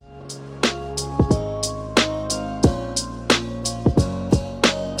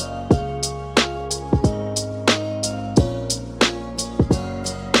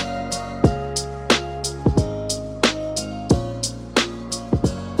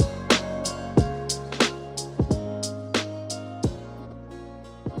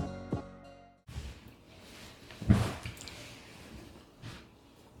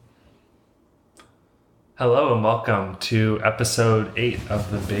Hello and welcome to episode 8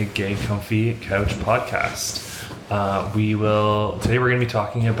 of the Big Gay Comfy Couch podcast. Today we're going to be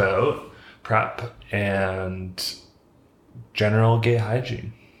talking about PrEP and general gay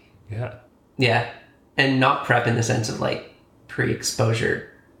hygiene. Yeah. Yeah. And not PrEP in the sense of like pre-exposure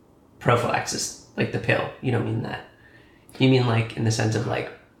prophylaxis, like the pill. You don't mean that. You mean like in the sense of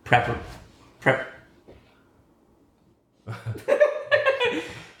like PrEP.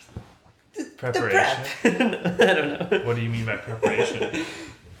 Preparation? I don't know. What do you mean by preparation?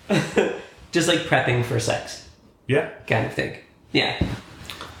 Just like prepping for sex Yeah. kind of thing. Yeah.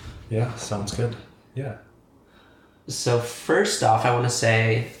 Yeah, sounds good. Yeah. So first off, I want to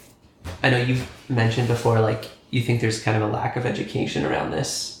say, I know you've mentioned before, like you think there's kind of a lack of education around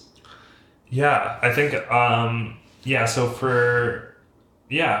this. Yeah, I think, so for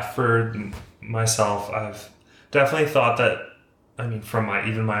myself, I've definitely thought that, from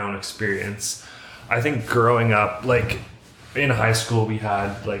my own experience, I think growing up, like in high school, we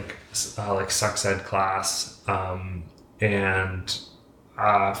had like sex ed class, and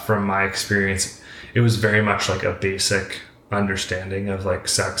from my experience, it was very much like a basic understanding of like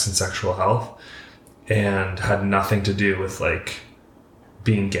sex and sexual health, and had nothing to do with like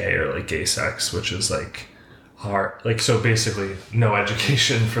being gay or like gay sex, which is like hard. Like, so basically no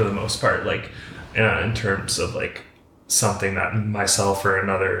education for the most part, like in terms of like something that myself or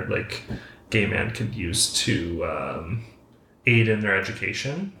another like gay man could use to aid in their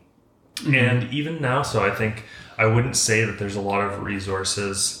education. Mm-hmm. And even now, so I think I wouldn't say that there's a lot of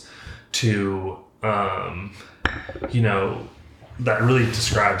resources to that really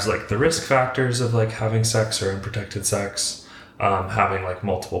describes like the risk factors of like having sex or unprotected sex, having like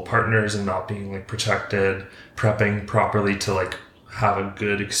multiple partners and not being like protected, prepping properly to like have a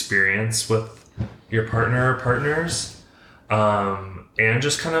good experience with your partner or partners, and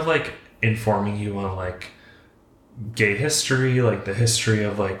just kind of like informing you on like gay history, like the history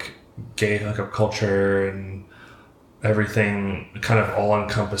of like gay hookup culture and everything, kind of all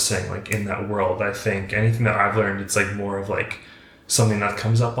encompassing like in that world. I think anything that I've learned, it's like more of like something that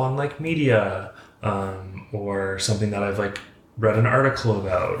comes up on like media, or something that I've like read an article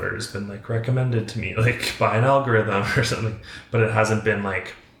about or has been like recommended to me like by an algorithm or something, but it hasn't been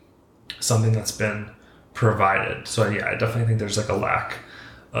like something that's been provided. So yeah, I definitely think there's like a lack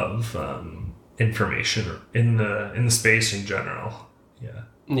of information in the space in general.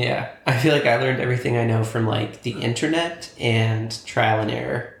 Yeah, I feel like I learned everything I know from like the internet and trial and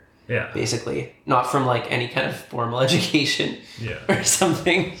error. Yeah, basically, not from like any kind of formal education. Yeah, or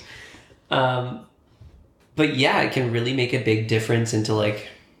something. But yeah, it can really make a big difference into like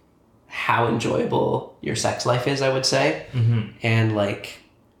how enjoyable your sex life is, I would say. Mm-hmm. And like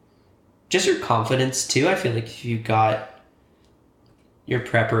just your confidence too. I feel like if you got your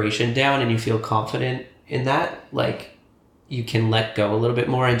preparation down and you feel confident in that, like you can let go a little bit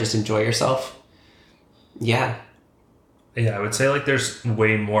more and just enjoy yourself. Yeah. Yeah, I would say like there's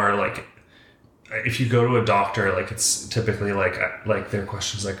way more like, if you go to a doctor, like it's typically like their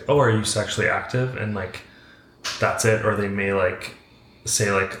questions like, oh, are you sexually active? And like, that's it. Or they may like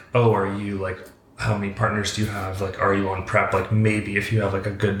say like, oh, are you like, how many partners do you have? Like, are you on PrEP? Like maybe if you have like a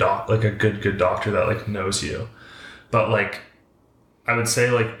good good doctor that like knows you. But like, I would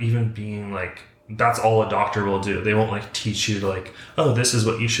say like even being like, that's all a doctor will do. They won't like teach you to like, oh, this is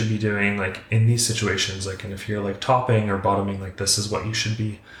what you should be doing like in these situations. Like, and if you're like topping or bottoming, like this is what you should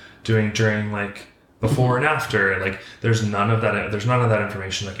be doing during like before and after. Like there's none of that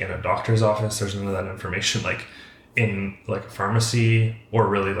information like in a doctor's office. There's none of that information like in like a pharmacy or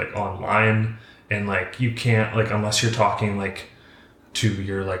really like online. And like you can't like, unless you're talking like to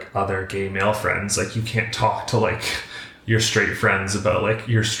your like other gay male friends, like you can't talk to like your straight friends about like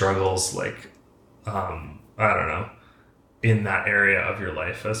your struggles, like I don't know, in that area of your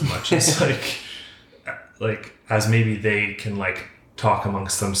life as much as like as maybe they can like talk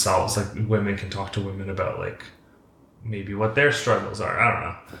amongst themselves. Like women can talk to women about like maybe what their struggles are. I don't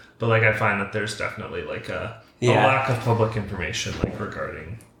know, but like I find that there's definitely like a lack of public information like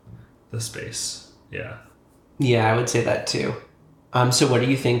regarding the space. Yeah, I would say that too. So what do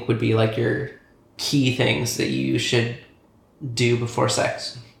you think would be like your key things that you should do before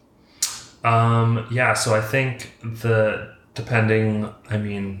sex? So I think there's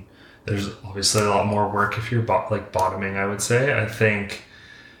obviously a lot more work if you're bottoming, I would say. I think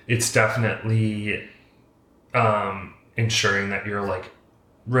it's definitely ensuring that you're like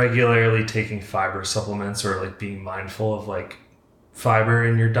regularly taking fiber supplements or like being mindful of like fiber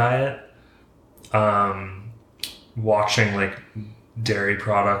in your diet. Watching like dairy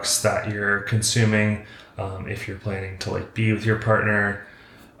products that you're consuming, if you're planning to like be with your partner,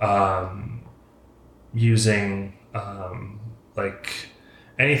 using like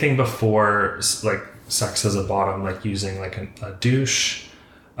anything before like sex as a bottom, like using like a douche,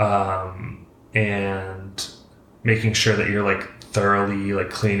 and making sure that you're like thoroughly like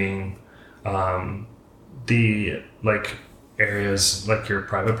cleaning the like areas like your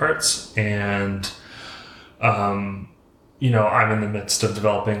private parts. And I'm in the midst of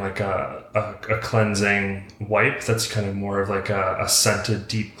developing like a cleansing wipe that's kind of more of like a scented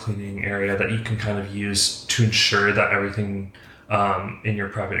deep cleaning area that you can kind of use to ensure that everything in your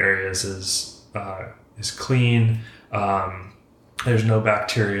private areas is clean. There's no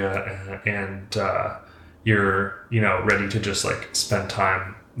bacteria, and you're ready to just like spend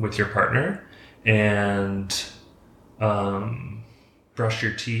time with your partner. And brush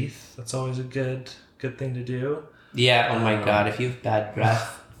your teeth. That's always a good thing to do. Yeah, oh my God, if you have bad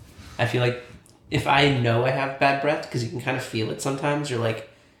breath, I feel like if I know I have bad breath, because you can kind of feel it sometimes, you're like,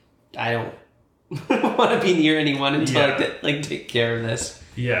 I don't want to be near anyone until I take care of this.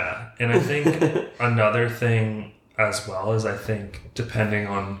 Yeah, and I think another thing as well is, I think depending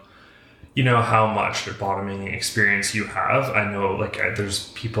on how much bottoming experience you have, I know like there's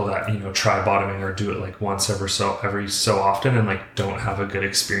people that try bottoming or do it like once every so often and like don't have a good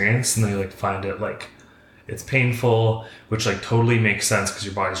experience, and they like find it like it's painful, which like totally makes sense because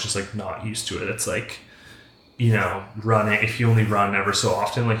your body's just like not used to it. It's like running, if you only run ever so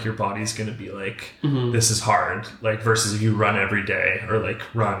often, like your body's gonna be like, this is hard, like versus if you run every day or like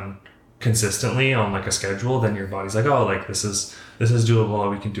run consistently on like a schedule, then your body's like, oh, like this is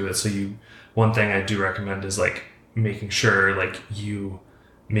doable, we can do it. So one thing I do recommend is like making sure like you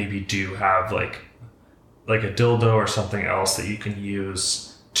maybe do have like a dildo or something else that you can use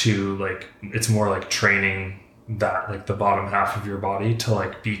to like, it's more like training that like the bottom half of your body to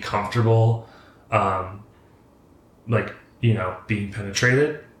like be comfortable like being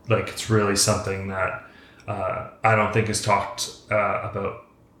penetrated. Like it's really something that I don't think is talked about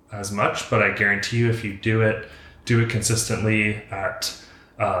as much, but I guarantee you if you do it consistently at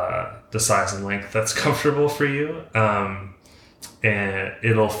the size and length that's comfortable for you, and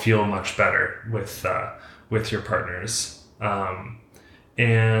it'll feel much better with your partners.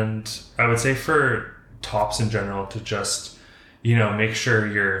 And I would say for tops in general to just make sure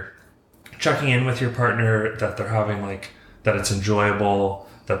you're checking in with your partner, that they're having like, that it's enjoyable,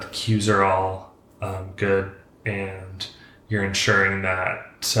 that the cues are all good, and you're ensuring that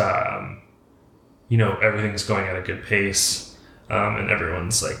everything's going at a good pace, and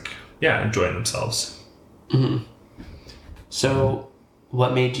everyone's like enjoying themselves. Mm-hmm. So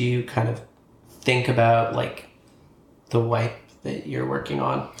what made you kind of think about like the wipe that you're working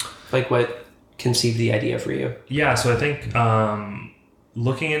on? Like what conceived the idea for you? Yeah, so I think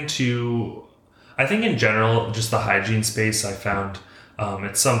looking into, I think in general, just the hygiene space, I found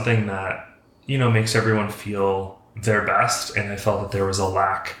it's something that makes everyone feel their best, and I felt that there was a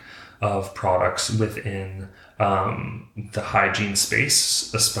lack of products within the hygiene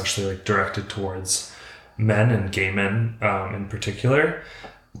space, especially like directed towards men and gay men in particular.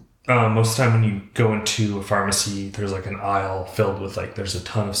 Most of the time when you go into a pharmacy, there's like an aisle filled with like, there's a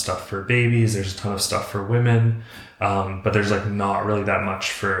ton of stuff for babies, there's a ton of stuff for women, but there's like not really that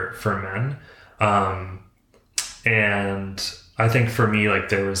much for men. And I think for me, like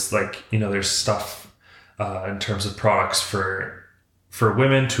there was like, there's stuff in terms of products for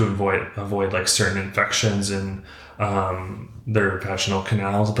women to avoid like certain infections in their vaginal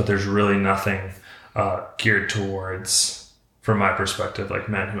canals, but there's really nothing geared towards, from my perspective, like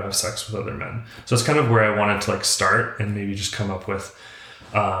men who have sex with other men. So it's kind of where I wanted to like start and maybe just come up with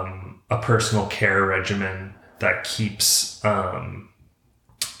a personal care regimen that keeps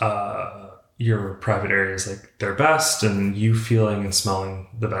your private areas like their best, and you feeling and smelling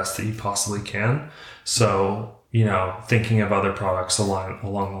the best that you possibly can. So thinking of other products along the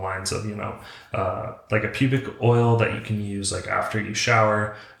lines of like a pubic oil that you can use like after you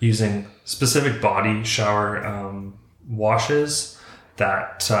shower, using specific body shower washes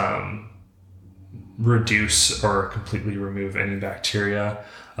that reduce or completely remove any bacteria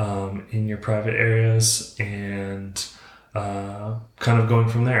in your private areas, and kind of going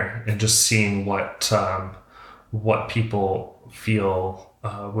from there and just seeing what people feel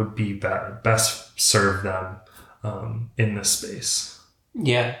would be best serve them in this space.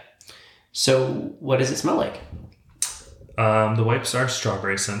 Yeah. So what does it smell like? The wipes are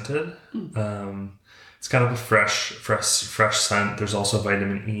strawberry scented. It's kind of a fresh scent. There's also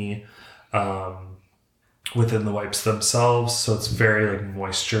vitamin E within the wipes themselves, so it's very like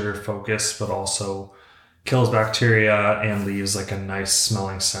moisture focused, but also kills bacteria and leaves like a nice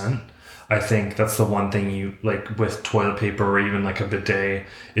smelling scent. I think that's the one thing you like with toilet paper or even like a bidet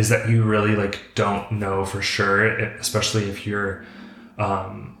is that you really like don't know for sure, especially if you're,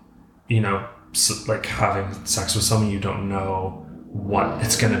 you know, like having sex with someone, you don't know what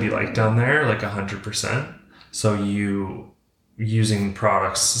it's going to be like down there, like 100%. So you using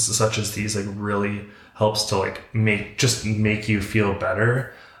products such as these like really helps to like make you feel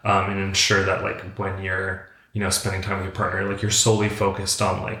better, and ensure that like when you're, you know, spending time with your partner, like you're solely focused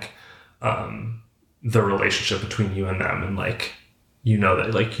on like the relationship between you and them, and like you know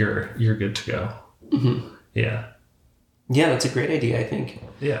that like you're good to go. Yeah, that's a great idea, I think.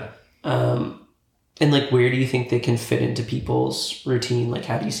 And like, where do you think they can fit into people's routine? Like,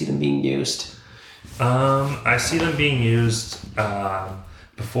 how do you see them being used? I see them being used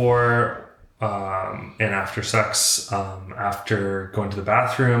before and after sex, after going to the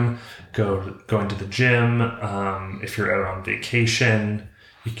bathroom, going to the gym. If you're out on vacation,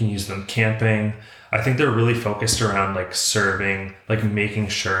 you can use them camping. I think they're really focused around like serving, like making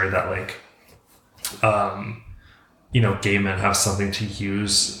sure that like, you know, gay men have something to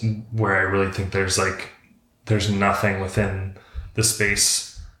use, where I really think there's nothing within the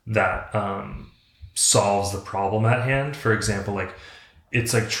space that solves the problem at hand. For example, like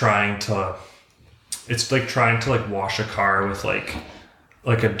it's like trying to like wash a car with like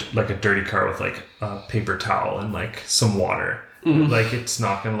a dirty car with like a paper towel and like some water. Like it's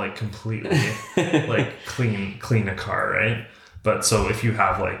not gonna like completely like clean a car, right? But so if you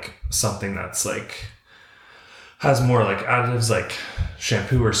have like something that's like has more like additives like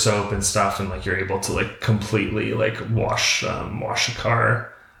shampoo or soap and stuff, and like you're able to like completely like wash a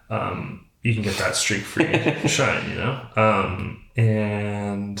car, you can get that streak free shine, you know?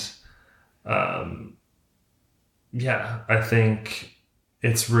 Yeah, I think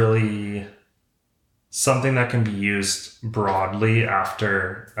it's really something that can be used broadly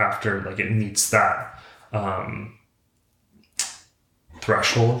after like it meets that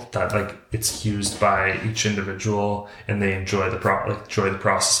threshold that like it's used by each individual and they enjoy the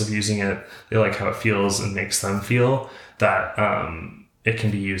process of using it. They like how it feels and makes them feel that it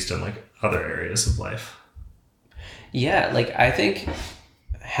can be used in like other areas of life. Yeah, like I think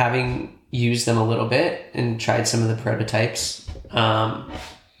having used them a little bit and tried some of the prototypes,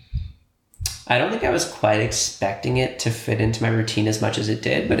 I don't think I was quite expecting it to fit into my routine as much as it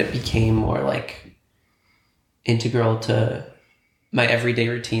did, but it became more like integral to my everyday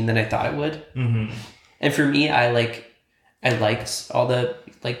routine than I thought it would. And for me, I liked all the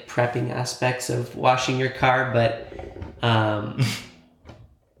like prepping aspects of washing your car, but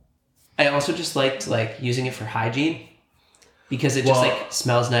I also just liked like using it for hygiene because it just like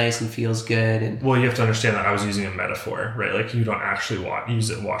smells nice and feels good. And well, you have to understand that I was using a metaphor, right? Like you don't actually use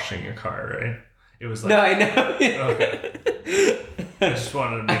it washing your car, right? It was like, no, I know. Okay. I just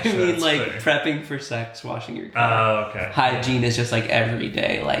wanted to make sure. I mean, like clear. Prepping for sex, washing your car. Oh, okay. Hygiene is just like every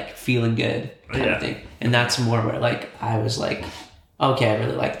day, like feeling good kind of thing, and that's more where like I was like, okay, I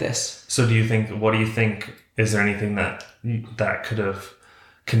really like this. So, what do you think? Is there anything that could have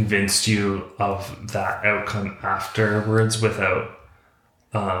convinced you of that outcome afterwards without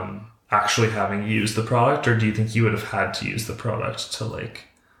actually having used the product, or do you think you would have had to use the product to like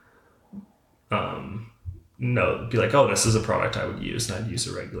be like, oh, this is a product I would use and I'd use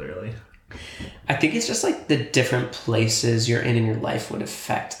it regularly? I think it's just like the different places you're in your life would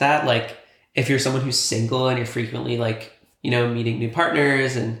affect that. Like if you're someone who's single and you're frequently like, you know, meeting new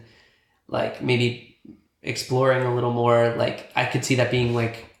partners and like maybe exploring a little more, like I could see that being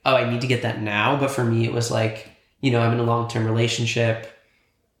like, oh, I need to get that now. But for me, it was like, you know, I'm in a long-term relationship.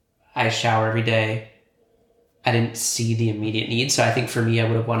 I shower every day. I didn't see the immediate need. So I think for me, I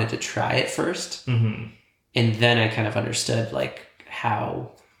would have wanted to try it first. And then I kind of understood like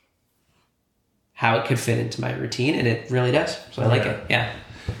how it could fit into my routine, and it really does. So I like it. Yeah.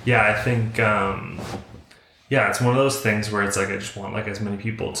 Yeah, I think it's one of those things where it's like I just want like as many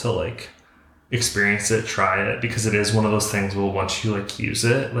people to like experience it, try it, because it is one of those things where once you like use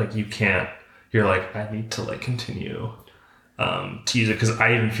it, like you're like, I need to like continue to use it, because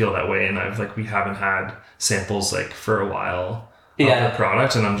I even feel that way, and we haven't had samples like for a while of the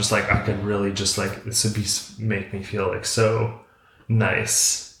product, and I'm just like, I could really just like, this would make me feel like so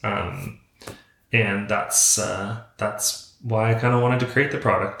nice, and that's why I kind of wanted to create the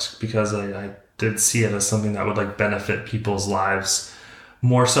product, because I did see it as something that would like benefit people's lives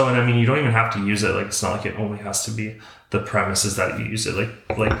more so. And I mean, you don't even have to use it, like it's not like it only has to be the premises that you use it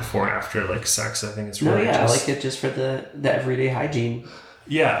like before and after like sex. I think it's really I like it just for the everyday hygiene.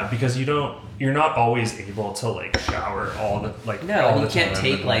 Yeah, because you're not always able to like shower all the like. No, and you can't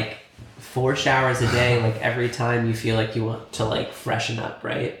take like 4 showers a day like every time you feel like you want to like freshen up,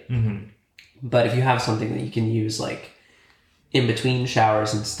 right? But if you have something that you can use like in between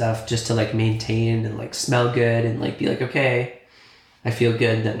showers and stuff just to like maintain and like smell good and like be like, okay, I feel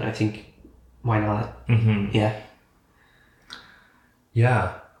good, then I think why not? Mm-hmm. Yeah.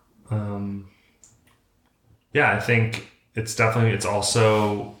 Yeah. Yeah, I think it's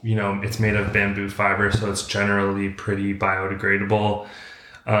also, it's made of bamboo fiber, so it's generally pretty biodegradable.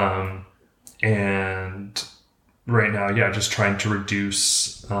 And right now, yeah, just trying to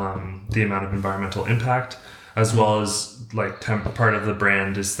reduce the amount of environmental impact, as well as like part of the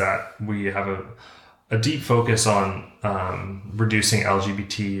brand is that we have a deep focus on reducing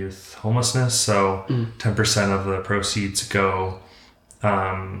LGBT youth homelessness. So 10% of the proceeds go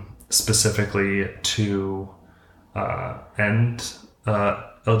specifically to end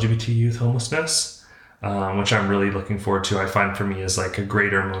LGBT youth homelessness, which I'm really looking forward to. I find for me is like a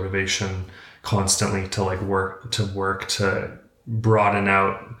greater motivation constantly to like work to broaden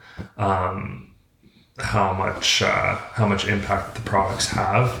out how much impact the products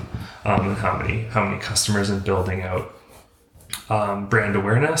have, and how many customers, and building out brand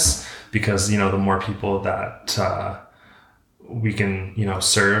awareness, because the more people that we can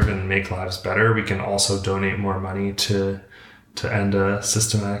serve and make lives better, we can also donate more money to end a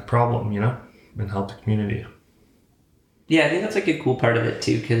systematic problem, and help the community. Yeah, I think that's like a cool part of it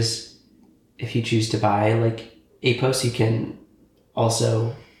too, because if you choose to buy like Apos, you can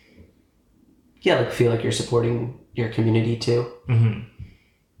also like feel like you're supporting your community too. Mm-hmm.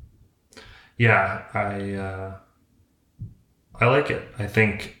 Yeah, I like it. I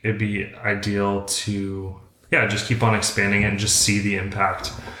think it'd be ideal to just keep on expanding it and just see the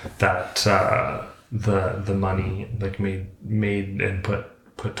impact that the money like made and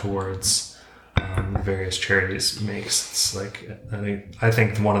put towards various charities makes. It's like I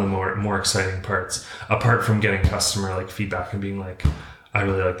think one of the more exciting parts, apart from getting customer like feedback and being like, I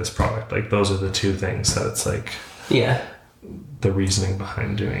really like this product, like those are the two things that it's like the reasoning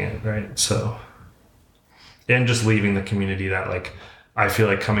behind doing it, right? So, and just leaving the community that like I feel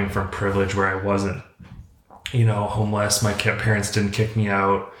like coming from privilege where I wasn't homeless, my parents didn't kick me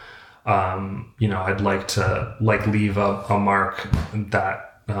out, I'd like to like leave a mark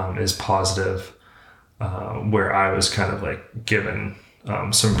that is positive, where I was kind of like given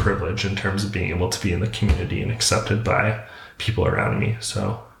some privilege in terms of being able to be in the community and accepted by people around me.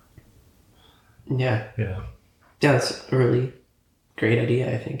 So yeah, that's a really great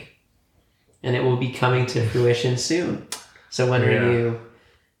idea, I think, and it will be coming to fruition soon. So when are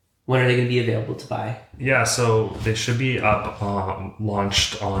they going to be available to buy? Yeah, so they should be up,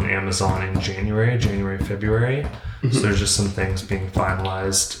 launched on Amazon in January, February. Mm-hmm. So there's just some things being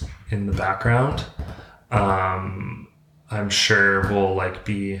finalized in the background. I'm sure we'll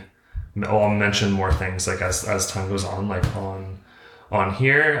I'll mention more things like as time goes on, like on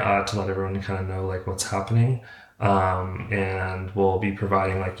here, to let everyone kind of know like what's happening. And we'll be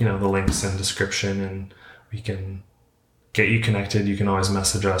providing like, the links and description, and we can get you connected. You can always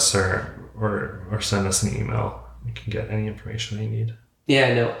message us or send us an email. You can get any information that you need.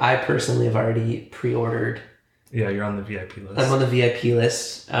 Yeah, no, I personally have already pre-ordered. Yeah, you're on the VIP list. I'm on the VIP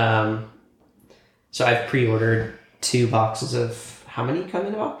list. So I've pre-ordered 2 boxes of, how many come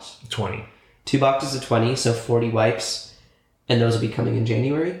in a box? 20. 2 boxes of 20, so 40 wipes. And those will be coming in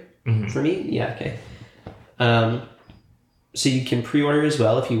January for me? Yeah, okay. So you can pre-order as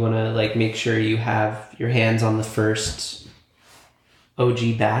well if you want to like make sure you have your hands on the first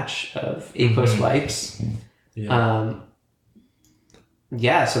OG batch of Apos wipes.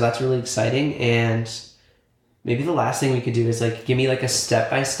 Yeah. So that's really exciting. And maybe the last thing we could do is like give me like a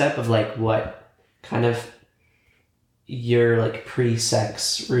step-by-step of like what kind of your like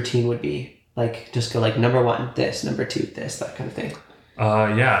pre-sex routine would be. Like just go like number 1 this, number 2 this, that kind of thing.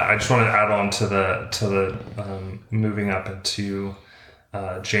 I just want to add on to the moving up into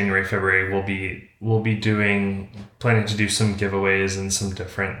January, February. We'll be planning to do some giveaways and some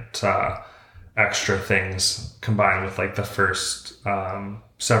different extra things combined with like the first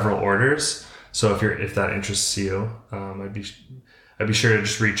several orders. So if that interests you, I'd be sure to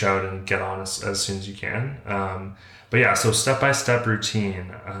just reach out and get on as soon as you can. But yeah, so step-by-step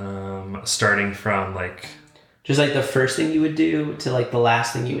routine, starting from like just like the first thing you would do to like the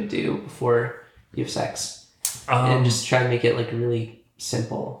last thing you would do before you have sex, and just try to make it like really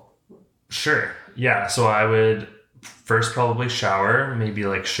simple. Sure. Yeah. So I would first probably shower, maybe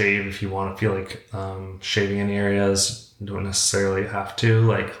like shave if you want to feel like shaving any areas. You don't necessarily have to,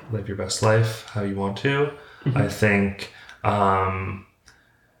 like live your best life how you want to. I think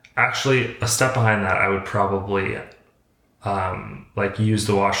actually a step behind that, I would probably like use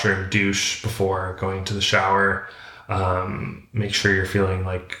the washer and douche before going to the shower. Make sure you're feeling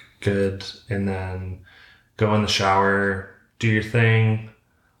like good, and then go in the shower, do your thing,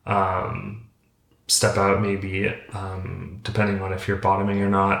 step out maybe, depending on if you're bottoming or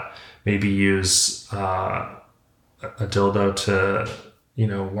not, maybe use a dildo to,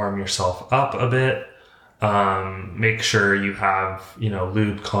 warm yourself up a bit. Make sure you have,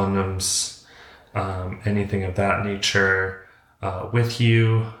 lube, condoms, anything of that nature with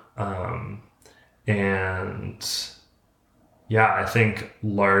you. And yeah, I think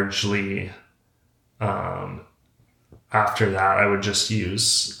largely after that, I would just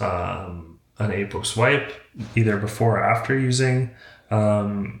use an Apos wipe either before or after using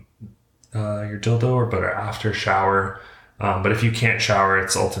your dildo, or but after shower. But if you can't shower,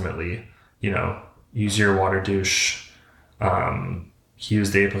 it's ultimately, use your water douche,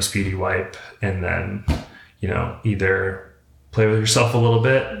 use the Apos Beauty wipe, and then, either play with yourself a little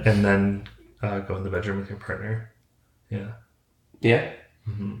bit and then go in the bedroom with your partner. Yeah. Yeah.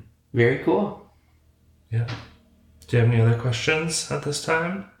 Mm-hmm. Very cool. Yeah. Do you have any other questions at this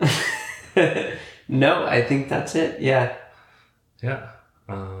time? No, I think that's it. Yeah. Yeah.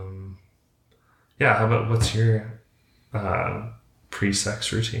 Yeah. How about what's your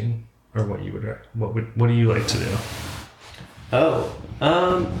pre-sex routine, or what do you like to do?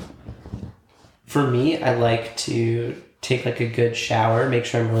 For me, I like to take like a good shower, make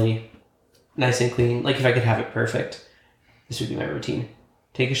sure I'm really nice and clean. Like if I could have it perfect, this would be my routine.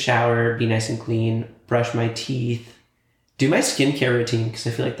 Take a shower, be nice and clean, brush my teeth, do my skincare routine, because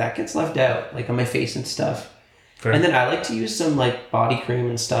I feel like that gets left out, like on my face and stuff. Fair. And then I like to use some like body cream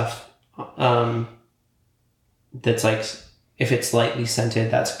and stuff. That's like, if it's lightly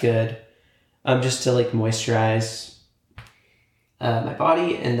scented, that's good. Just to like moisturize my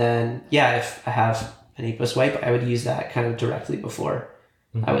body. And then, yeah, if I have an Apos wipe, I would use that kind of directly before,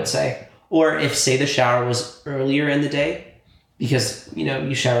 I would say. Or if, say, the shower was earlier in the day, because,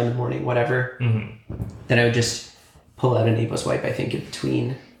 you shower in the morning, whatever, then I would just pull out an Apos wipe, I think, in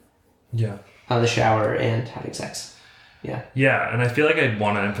between the shower and having sex. Yeah. Yeah, and I feel like I'd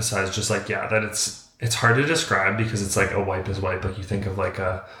want to emphasize just like, that it's hard to describe, because it's like a wipe is wipe. Like you think of like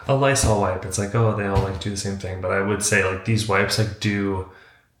a Lysol wipe. It's like, oh, they all like do the same thing. But I would say like these wipes like do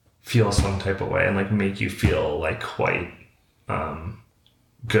feel some type of way and like make you feel like quite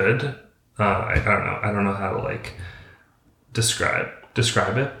good. I don't know. I don't know how to like describe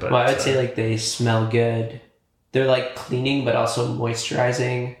it. But I would say like they smell good. They're like cleaning, but also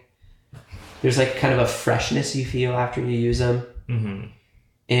moisturizing. There's like kind of a freshness you feel after you use them. Mm-hmm.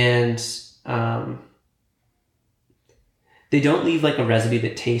 And they don't leave like a residue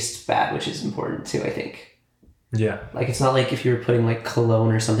that tastes bad, which is important too, I think. Yeah. Like it's not like if you were putting like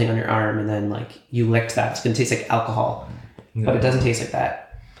cologne or something on your arm and then like you licked that, it's going to taste like alcohol. No. But it doesn't taste like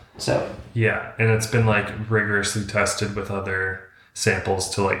that. So. Yeah. And it's been like rigorously tested with other samples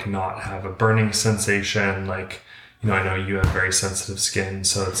to like not have a burning sensation. Like, I know you have very sensitive skin,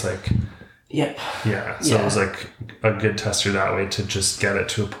 so it's like. Yep. Yeah. So it was like a good tester that way to just get it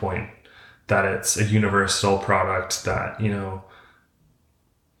to a point that it's a universal product that,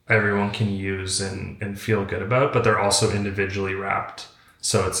 everyone can use and feel good about, but they're also individually wrapped.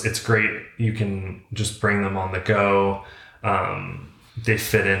 So it's great. You can just bring them on the go. They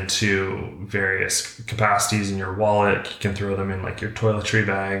fit into various capacities in your wallet. You can throw them in like your toiletry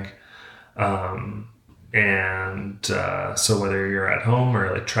bag. So whether you're at home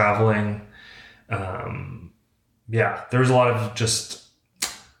or like traveling, there's a lot of just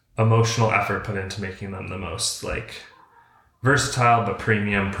emotional effort put into making them the most like versatile but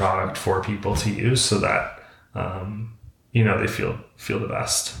premium product for people to use, so that they feel the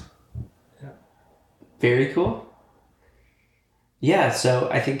best. Yeah. Very cool. Yeah, so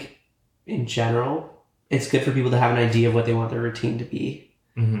I think in general it's good for people to have an idea of what they want their routine to be.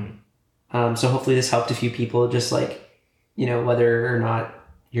 Mm-hmm. So hopefully this helped a few people, just like whether or not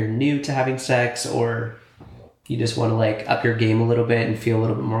you're new to having sex or you just want to like up your game a little bit and feel a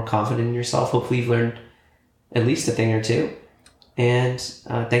little bit more confident in yourself. Hopefully you've learned at least a thing or two. And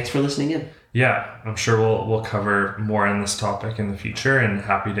thanks for listening in. Yeah, I'm sure we'll cover more on this topic in the future, and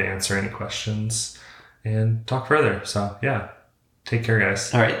happy to answer any questions and talk further. So yeah, take care,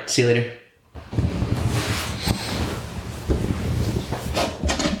 guys. All right. See you later.